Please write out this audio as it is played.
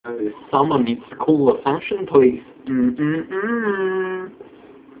Someone needs to call the fashion police.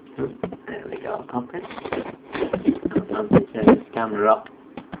 Oh, there we go. Okay. Turn this camera up.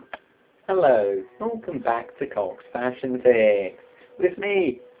 Hello, welcome back to Gok's Fashion Tips with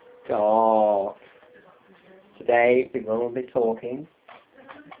me, Gok. Today we will be talking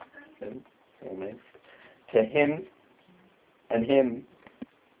to him and him.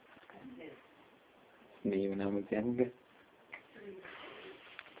 Me when I was younger.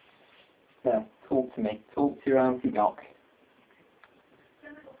 Now, talk to me. Talk to your Auntie Gok.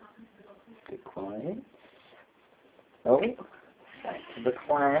 Be quiet. Oh, back to the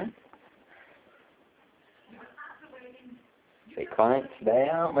clan. Be quiet today,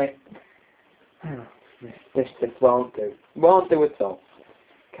 aren't we? This won't do. Won't do at all.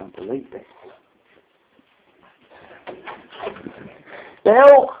 Can't believe this.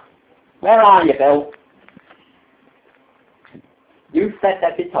 Bill! Where are you, Bill? You said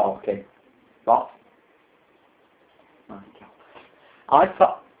they'd be talking. What? My God. I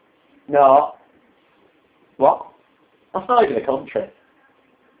thought... No. What? That's not even a country.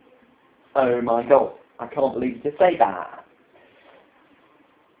 Oh my God. I can't believe you say that.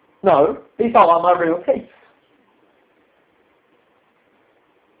 No, these aren't my real teeth.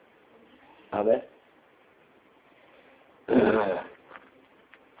 Are they?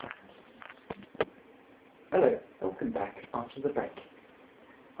 Hello, welcome back after the break.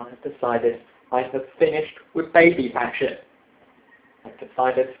 I have decided I have finished with baby fashion. I've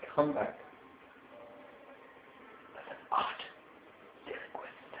decided to come back as an art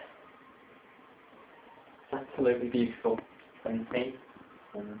delinquent. It's absolutely beautiful. And me,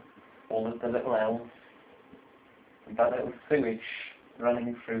 and all of the little elves, and that little sewage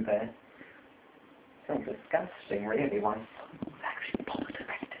running through there. It's disgusting, really. Why someone's actually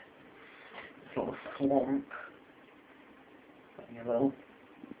pollinated this little swamp. Well,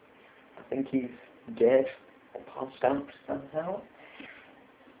 I think he's dead or passed out somehow.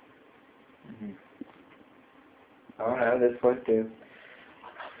 Oh no, this won't do.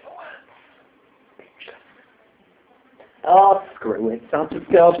 Oh, screw it. I'll just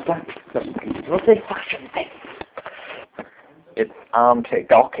go back to something. What's a fashion thing? It's Auntie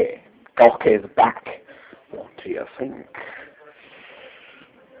Gok. Gok is back. What do you think?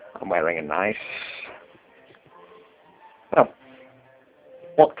 I'm wearing a nice... Well,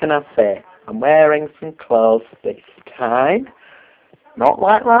 what can I say? I'm wearing some clothes this time. Not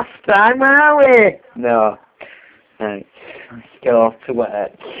like last time, are we? No. Right, let's go off to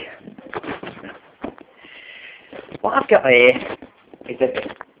work. What I've got here is a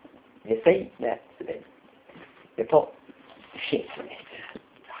bit. You see? That's a bit. You put shit in it.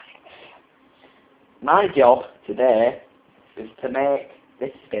 My job today is to make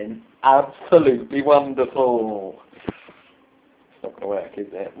this bin absolutely wonderful. It's not going to work, is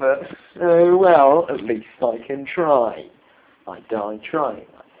it? But, oh well, at least I can try. I die trying,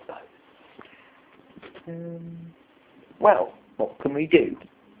 I suppose. Well, what can we do?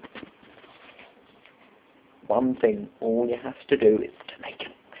 One thing, all you have to do is to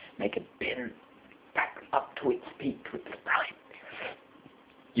make a bin back up to its peak with the brine.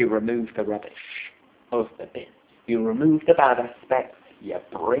 You remove the rubbish of the bin. You remove the bad aspects, you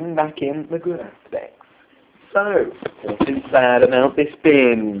bring back in the good aspects. So, what is bad about this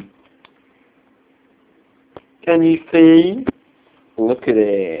bin? Can you see? Look at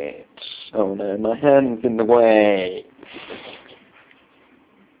it. Oh no, my hand's in the way.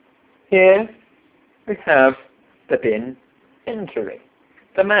 Here we have the bin entering.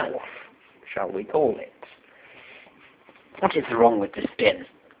 The mouth, shall we call it. What is wrong with this bin?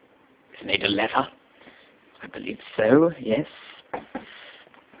 It's made of leather. I believe so, yes.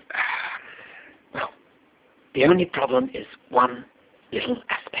 Well, the only problem is one little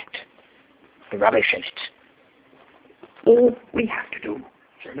aspect. The rubbish in it. All we have to do is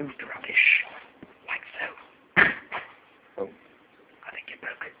remove the rubbish, like so. Oh, I think it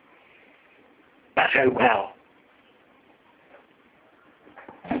broke. But oh well.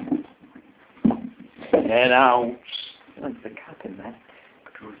 Get out. There's the cap in there.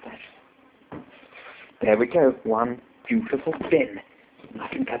 Close that. There we go. One beautiful bin. And I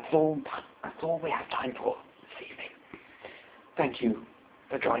think that's all we have time for this evening. Thank you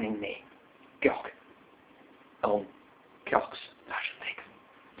for joining me, Gok. Oh. Gok's Fashion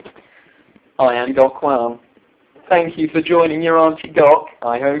Tips. I am Gok Wan. Thank you for joining your Auntie Gok.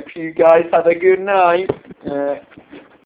 I hope you guys have a good night.